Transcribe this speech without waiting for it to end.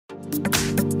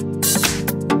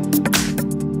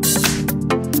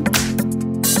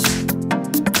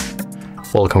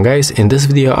Welcome guys, in this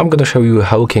video I'm gonna show you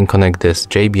how you can connect this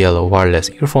JBL wireless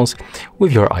earphones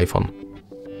with your iPhone.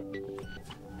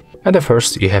 And at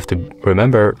first you have to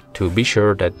remember to be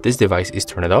sure that this device is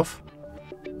turned off.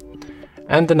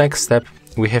 And the next step,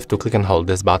 we have to click and hold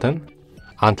this button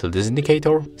until this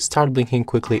indicator starts blinking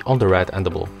quickly on the red and the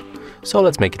blue. So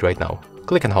let's make it right now.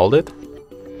 Click and hold it.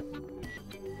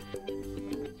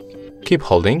 Keep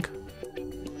holding.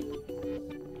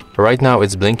 Right now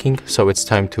it's blinking, so it's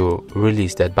time to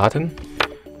release that button.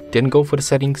 Then go for the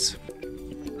settings.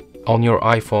 On your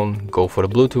iPhone, go for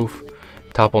the Bluetooth.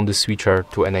 Tap on the switcher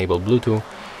to enable Bluetooth.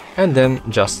 And then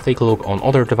just take a look on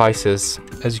other devices.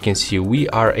 As you can see, we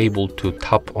are able to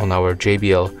tap on our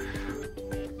JBL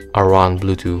R1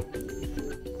 Bluetooth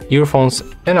earphones,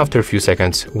 and after a few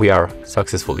seconds we are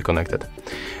successfully connected.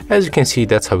 As you can see,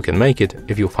 that's how you can make it.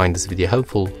 If you find this video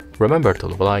helpful, remember to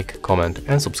like, comment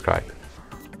and subscribe.